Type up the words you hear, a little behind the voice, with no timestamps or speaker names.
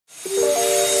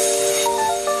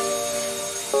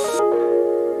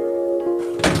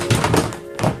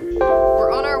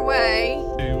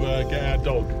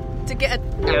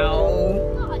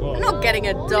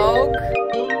a dog?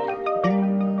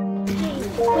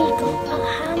 We got a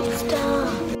hamster.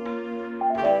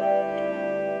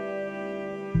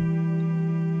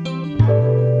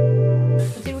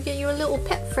 Did we get you a little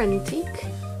pet friend, Teak?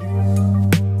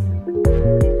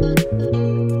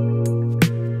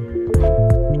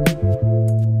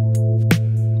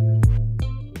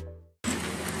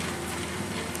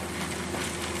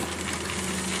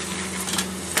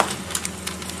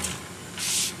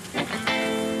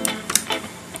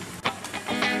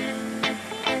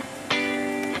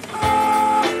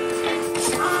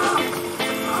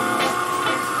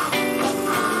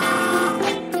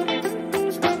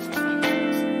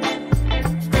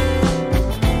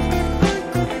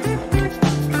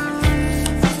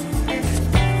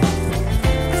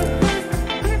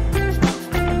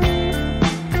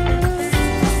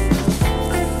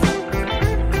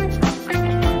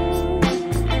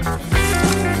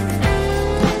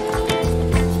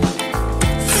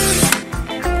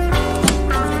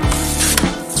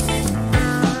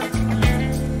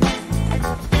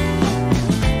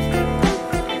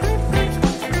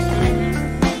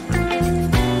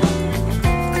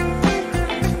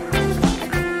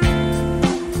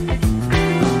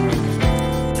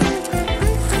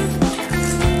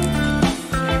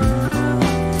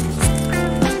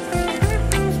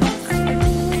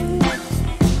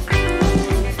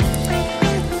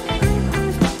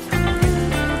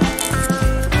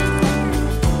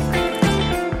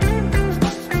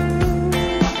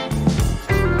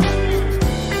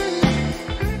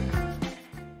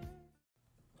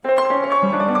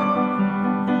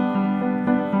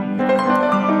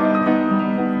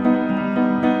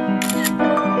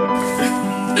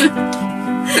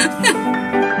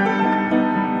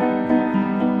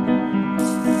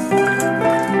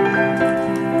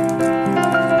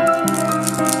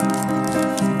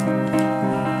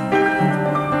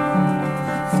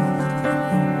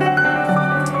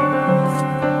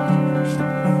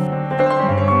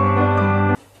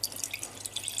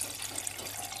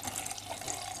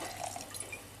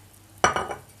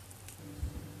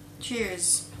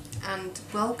 Cheers and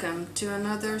welcome to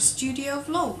another studio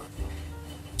vlog.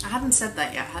 I hadn't said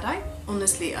that yet, had I?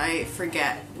 Honestly, I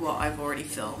forget what I've already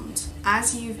filmed.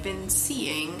 As you've been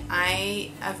seeing,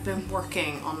 I have been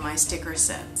working on my sticker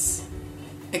sets.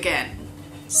 Again,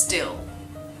 still.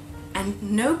 And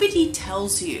nobody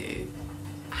tells you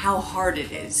how hard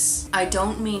it is. I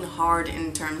don't mean hard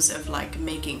in terms of like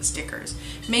making stickers.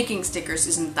 Making stickers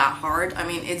isn't that hard. I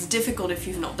mean, it's difficult if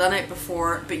you've not done it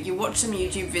before, but you watch some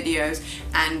YouTube videos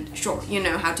and sure, you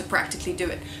know how to practically do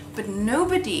it. But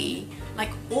nobody,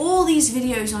 like all these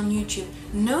videos on YouTube,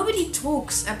 nobody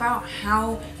talks about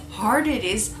how hard it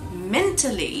is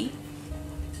mentally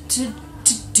to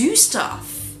do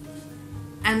stuff.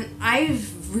 And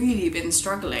I've really been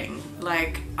struggling.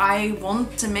 Like, I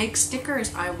want to make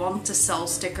stickers, I want to sell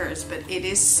stickers, but it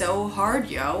is so hard,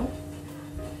 yo.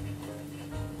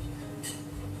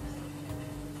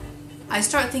 I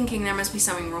start thinking there must be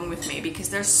something wrong with me because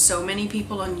there's so many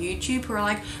people on YouTube who are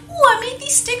like, oh, I made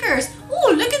these stickers,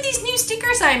 oh, look at these new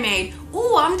stickers I made,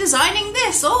 oh, I'm designing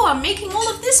this, oh, I'm making all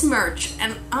of this merch,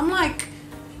 and I'm like,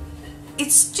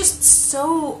 it's just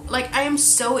so, like, I am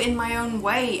so in my own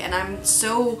way, and I'm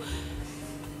so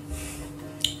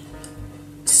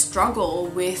struggle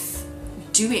with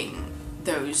doing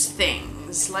those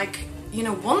things. Like, you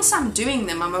know, once I'm doing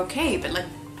them I'm okay, but like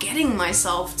getting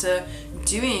myself to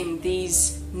doing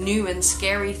these new and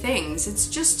scary things,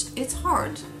 it's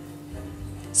hard.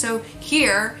 So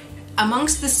here,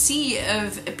 amongst the sea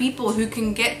of people who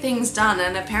can get things done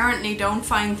and apparently don't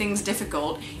find things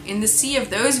difficult, in the sea of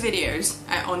those videos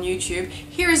on YouTube,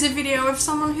 here is a video of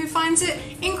someone who finds it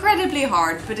incredibly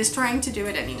hard but is trying to do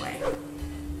it anyway.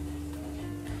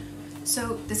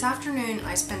 So this afternoon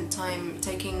I spent time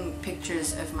taking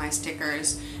pictures of my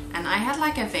stickers, and I had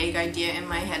like a vague idea in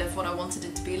my head of what I wanted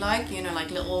it to be like, you know, like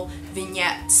little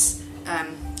vignettes,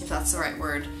 if that's the right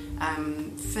word,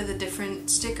 for the different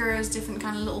stickers, different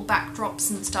kind of little backdrops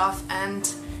and stuff, and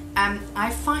I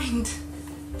find,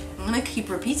 I'm gonna keep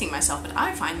repeating myself, but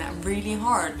I find that really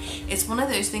hard. It's one of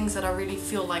those things that I really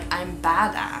feel like I'm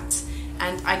bad at,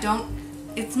 and I don't,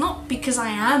 it's not because I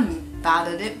am bad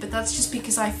at it, but that's just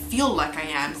because I feel like I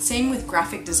am. Same with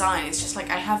graphic design. It's just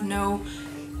like I have no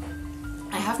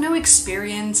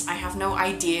experience, I have no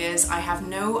ideas, I have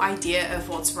no idea of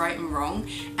what's right and wrong,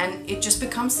 and it just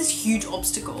becomes this huge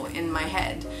obstacle in my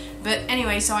head. But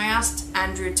anyway, so I asked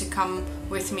Andrew to come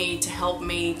with me to help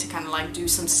me to kind of like do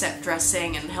some set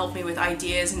dressing and help me with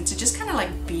ideas and to just kind of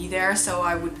like be there so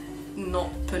I would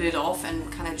not put it off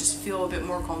and kind of just feel a bit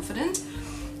more confident.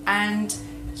 And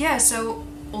yeah, so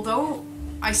although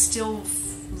I still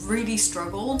really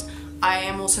struggled. I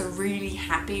am also really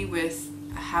happy with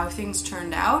how things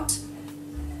turned out.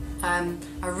 I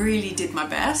really did my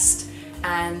best,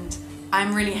 and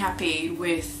I'm really happy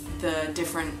with the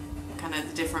different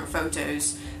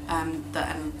photos and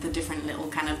the different little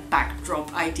kind of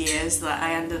backdrop ideas that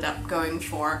I ended up going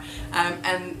for,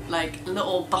 and like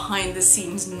little behind the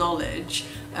scenes knowledge,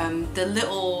 the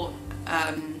little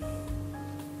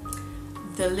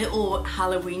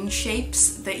Halloween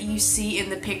shapes that you see in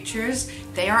the pictures,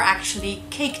 they are actually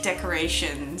cake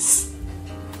decorations.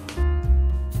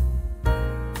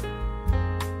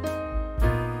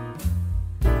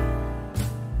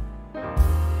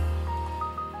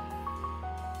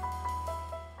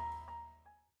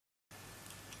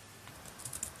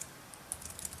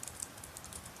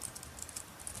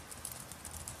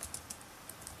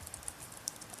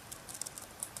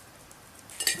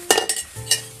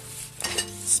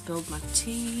 Spilled my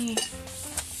tea.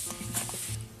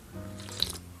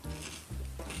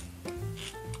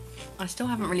 I still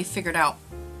haven't really figured out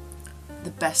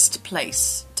the best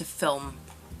place to film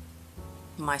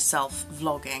myself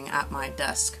vlogging at my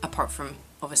desk, apart from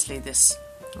obviously this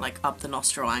like up the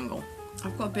nostril angle.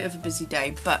 I've got a bit of a busy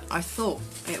day, but I thought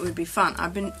it would be fun.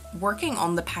 I've been working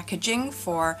on the packaging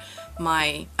for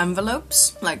my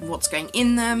envelopes, like what's going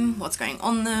in them, what's going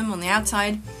on them on the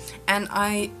outside, and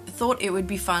I thought it would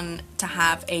be fun to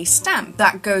have a stamp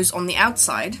that goes on the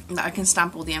outside that I can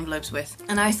stamp all the envelopes with.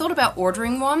 And I thought about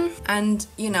ordering one, and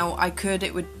you know,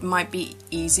 might be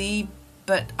easy,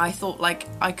 but I thought like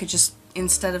I could just,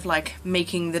 instead of like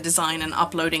making the design and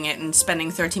uploading it and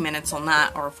spending 30 minutes on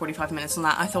that or 45 minutes on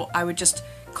that, I thought I would just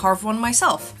carve one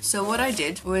myself. So what I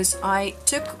did was I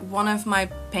took one of my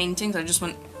paintings, I just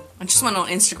went on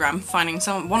Instagram finding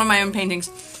one of my own paintings,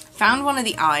 found one of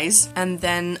the eyes, and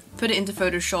then put it into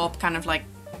Photoshop, kind of like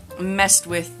messed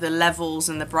with the levels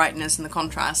and the brightness and the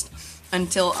contrast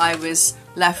until I was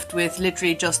left with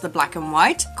literally just the black and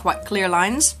white, quite clear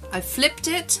lines. I flipped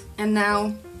it, and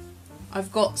now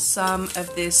I've got some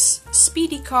of this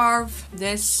Speedy Carve,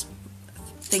 this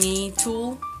thingy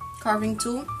tool, carving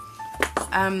tool,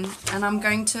 and I'm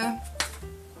going to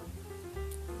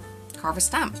carve a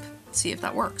stamp, see if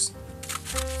that works.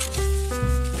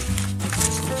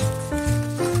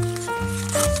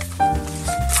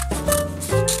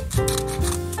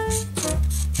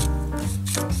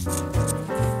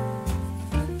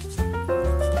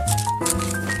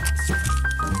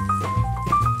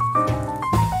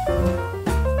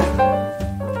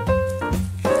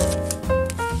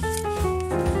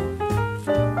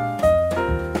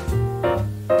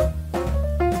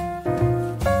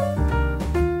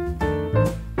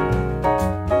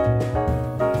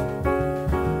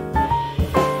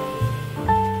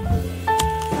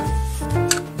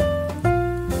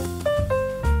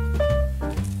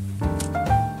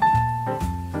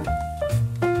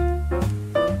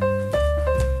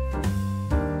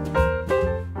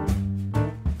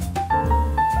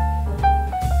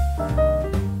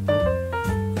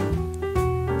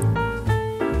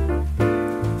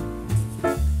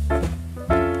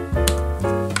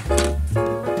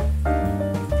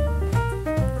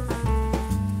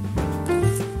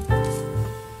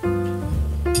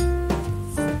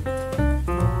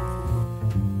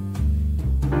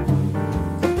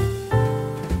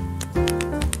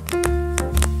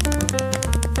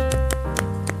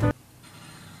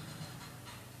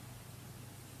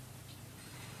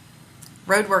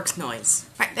 Roadworks noise.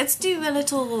 Right, let's do a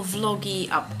little vloggy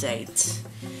update,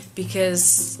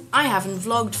 because I haven't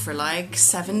vlogged for like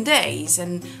 7 days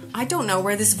and I don't know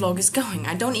where this vlog is going.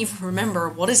 I don't even remember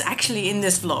what is actually in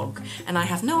this vlog, and I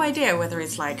have no idea whether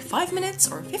it's like 5 minutes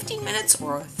or 15 minutes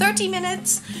or 30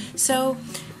 minutes, so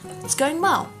it's going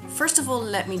well. First of all,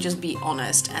 let me just be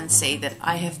honest and say that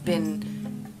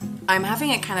I'm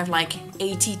having a kind of like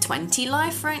 80-20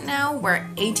 life right now, where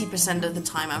 80% of the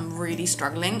time I'm really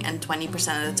struggling and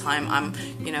 20% of the time I'm,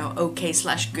 you know,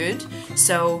 okay/good.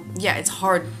 So yeah, it's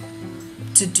hard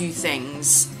to do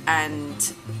things and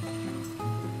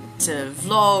to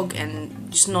vlog,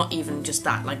 and just not even just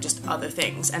that, like just other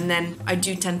things. And then I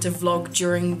do tend to vlog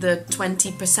during the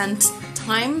 20%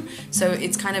 time, so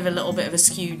it's kind of a little bit of a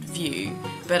skewed view,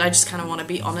 but I just kind of want to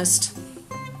be honest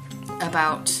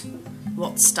about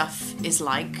what stuff is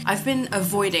like. I've been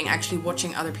avoiding actually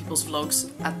watching other people's vlogs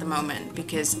at the moment,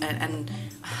 because and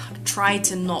try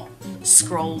to not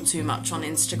scroll too much on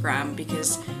Instagram,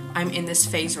 because I'm in this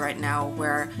phase right now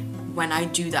where when I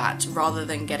do that, rather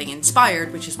than getting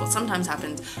inspired, which is what sometimes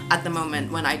happens, at the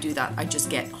moment when I do that I just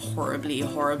get horribly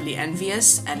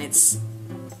envious, and it's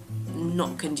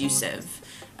not conducive,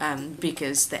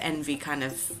 because the envy kind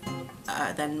of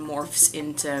then morphs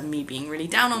into me being really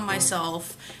down on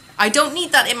myself. I don't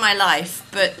need that in my life,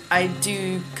 but I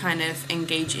do kind of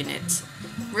engage in it.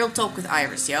 Real talk with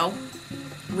Iris, yo.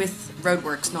 With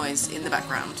roadworks noise in the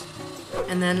background.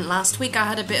 And then last week I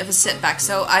had a bit of a setback,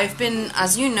 so I've been,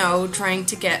 as you know, trying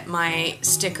to get my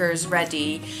stickers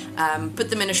ready, put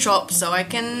them in a shop so I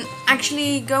can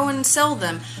actually go and sell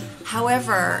them.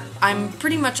 However, I'm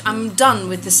done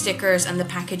with the stickers and the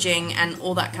packaging and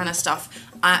all that kind of stuff.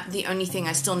 The only thing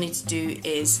I still need to do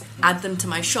is add them to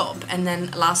my shop, and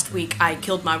then last week I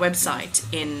killed my website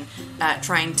in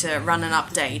trying to run an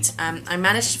update. I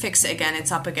managed to fix it again,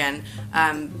 it's up again,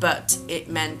 but it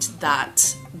meant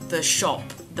that the shop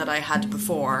that I had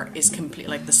before is completely,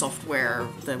 like the software,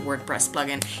 the WordPress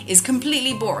plugin, is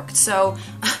completely borked, so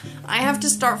I have to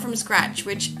start from scratch,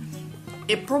 which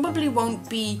it probably won't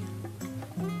be,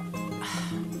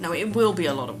 no, it will be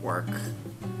a lot of work.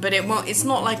 But it's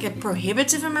not like a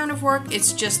prohibitive amount of work,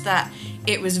 it's just that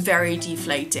it was very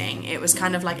deflating. It was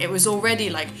kind of like, it was already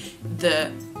like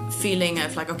the feeling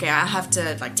of like, okay, I have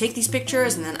to like take these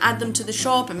pictures and then add them to the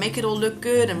shop and make it all look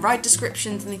good and write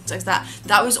descriptions and things like that.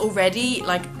 That was already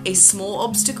like a small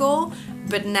obstacle,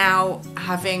 but now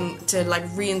having to like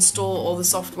reinstall all the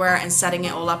software and setting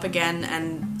it all up again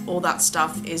and all that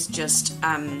stuff is just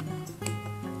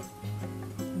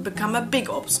become a big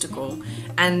obstacle.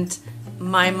 And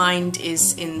my mind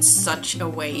is in such a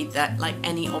way that like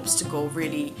any obstacle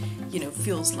really, you know,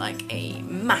 feels like a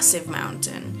massive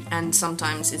mountain, and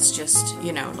sometimes it's just,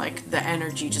 you know, like the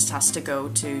energy just has to go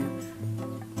to,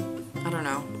 I don't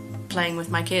know, playing with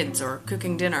my kids or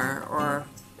cooking dinner or,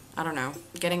 I don't know,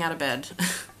 getting out of bed.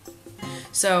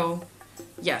 So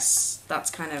yes,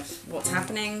 that's kind of what's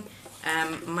happening.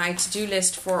 My to-do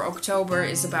list for October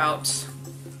is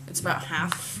it's about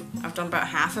half. I've done about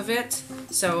half of it,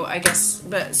 so I guess,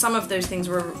 but some of those things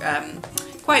were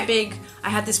quite big. I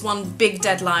had this one big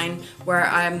deadline where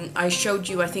I showed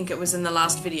you, I think it was in the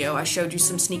last video, I showed you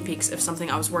some sneak peeks of something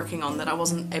I was working on that I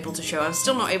wasn't able to show. I'm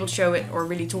still not able to show it or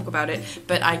really talk about it,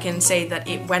 but I can say that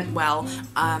it went well.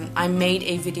 I made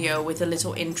a video with a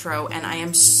little intro and I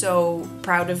am so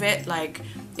proud of it. Like,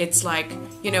 it's like,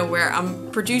 you know, where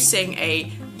I'm producing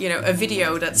a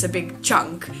video that's a big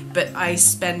chunk, but I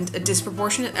spend a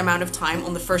disproportionate amount of time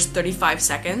on the first 35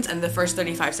 seconds, and the first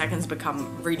 35 seconds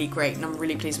become really great, and I'm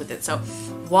really pleased with it. So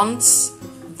once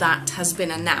that has been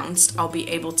announced, I'll be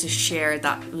able to share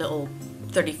that little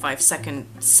 35-second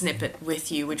snippet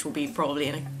with you, which will be probably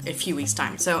in a few weeks'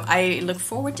 time. So I look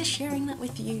forward to sharing that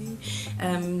with you,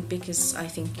 because I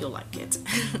think you'll like it.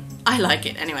 I like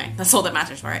it anyway, that's all that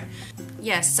matters, right?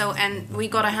 Yes, so, and we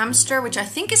got a hamster, which I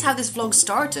think is how this vlog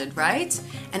started, right?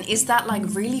 And is that like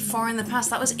really far in the past?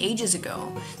 That was ages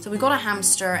ago. So we got a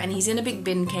hamster and he's in a big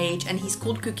bin cage and he's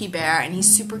called Cookie Bear and he's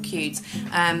super cute.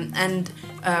 And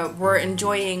we're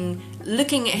enjoying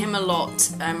looking at him a lot.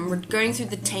 We're going through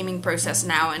the taming process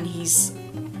now and he's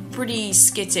pretty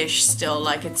skittish still,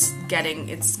 like it's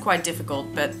quite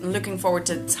difficult, but looking forward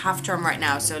to, it's half term right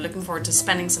now, so looking forward to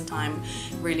spending some time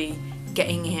really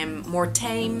getting him more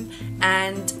tame.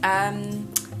 And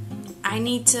I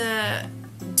need to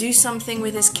do something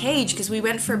with his cage, because we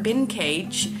went for a bin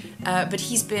cage, but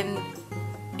he's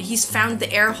found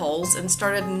the air holes and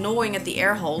started gnawing at the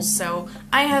air holes, so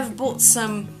I have bought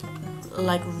some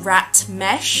like rat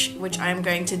mesh, which I'm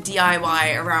going to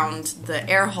DIY around the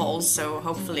air holes, so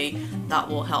hopefully that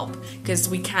will help, because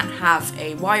we can't have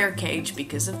a wire cage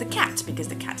because of the cat, because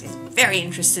the cat is very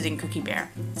interested in Cookie Bear.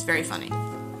 It's very funny.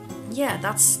 Yeah,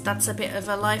 that's a bit of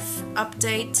a life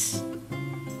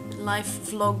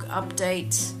vlog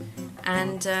update,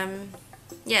 and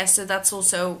yeah, so that's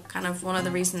also kind of one of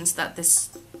the reasons that this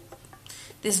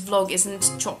vlog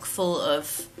isn't chock full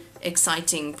of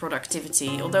exciting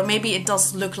productivity, although maybe it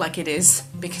does look like it is,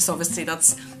 because obviously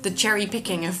that's the cherry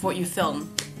picking of what you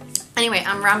film. Anyway,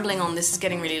 I'm rambling on, this is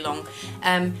getting really long.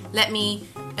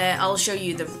 I'll show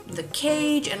you the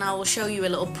cage, and I will show you a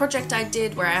little project I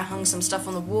did where I hung some stuff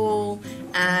on the wall,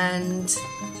 and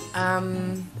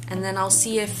then I'll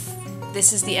see if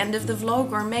this is the end of the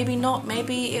vlog, or maybe not,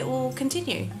 maybe it will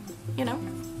continue, you know,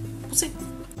 we'll see.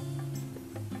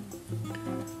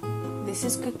 This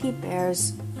is Cookie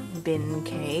Bear's bin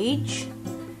cage.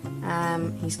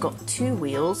 He's got 2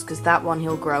 wheels, because that one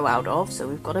he'll grow out of, so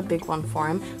we've got a big one for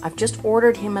him. I've just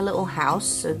ordered him a little house,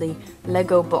 so the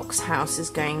Lego box house is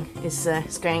going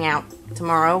out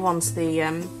tomorrow once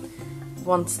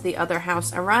the other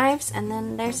house arrives. And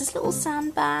then there's this little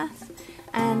sand bath,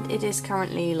 and it is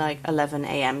currently like 11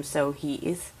 AM, so he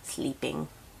is sleeping.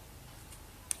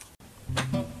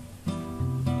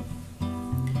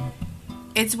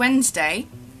 It's Wednesday,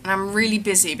 and I'm really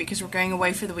busy because we're going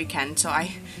away for the weekend, so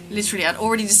I'd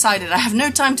already decided I have no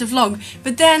time to vlog.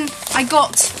 But then I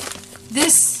got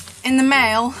this in the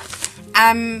mail,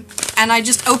 and I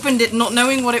just opened it not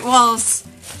knowing what it was.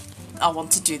 I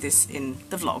want to do this in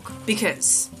the vlog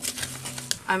because,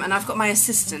 and I've got my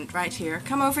assistant right here.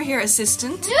 Come over here,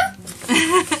 assistant. Yeah.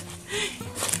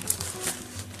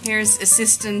 Here's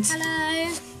assistant.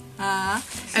 Hello.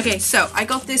 Okay, so I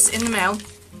got this in the mail,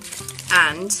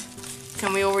 and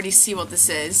can we already see what this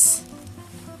is?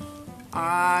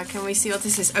 Can we see what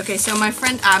this is? Okay, so my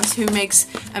friend Abs, who makes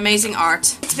amazing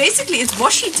art, it's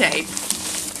washi tape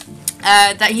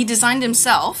that he designed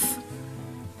himself,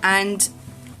 and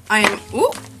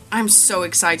I'm so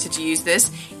excited to use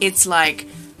this. It's like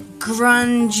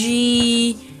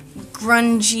grungy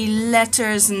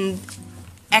letters and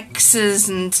X's,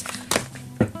 and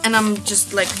I'm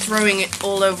just like throwing it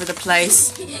all over the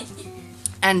place,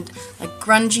 and like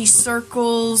grungy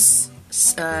circles,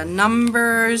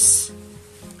 numbers,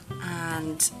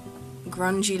 and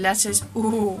grungy letters.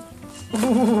 Ooh.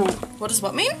 What does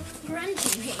what mean?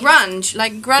 Grungy. Grunge.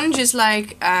 Like grunge is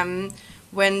like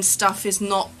when stuff is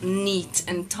not neat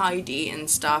and tidy and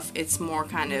stuff. It's more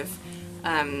kind of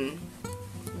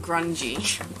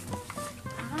grungy.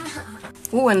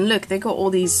 Oh, and look, they got all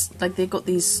these, like, they got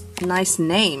these nice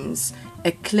names.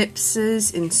 Eclipses,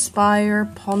 Inspire,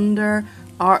 Ponder,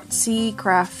 Artsy,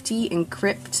 Crafty,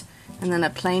 Encrypt, and then a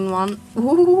plain one.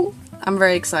 Ooh, I'm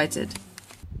very excited.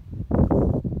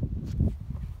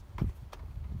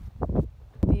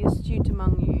 The astute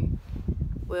among you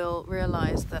will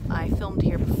realize that I filmed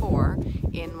here before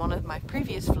in one of my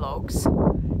previous vlogs,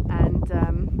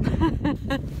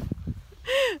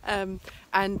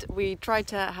 and we tried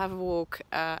to have a walk,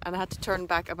 and I had to turn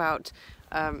back about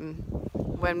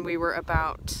when we were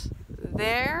about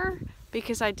there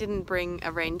because I didn't bring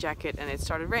a rain jacket and it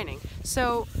started raining.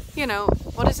 So, you know,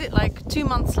 what is it, like 2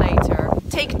 months later,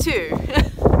 take 2.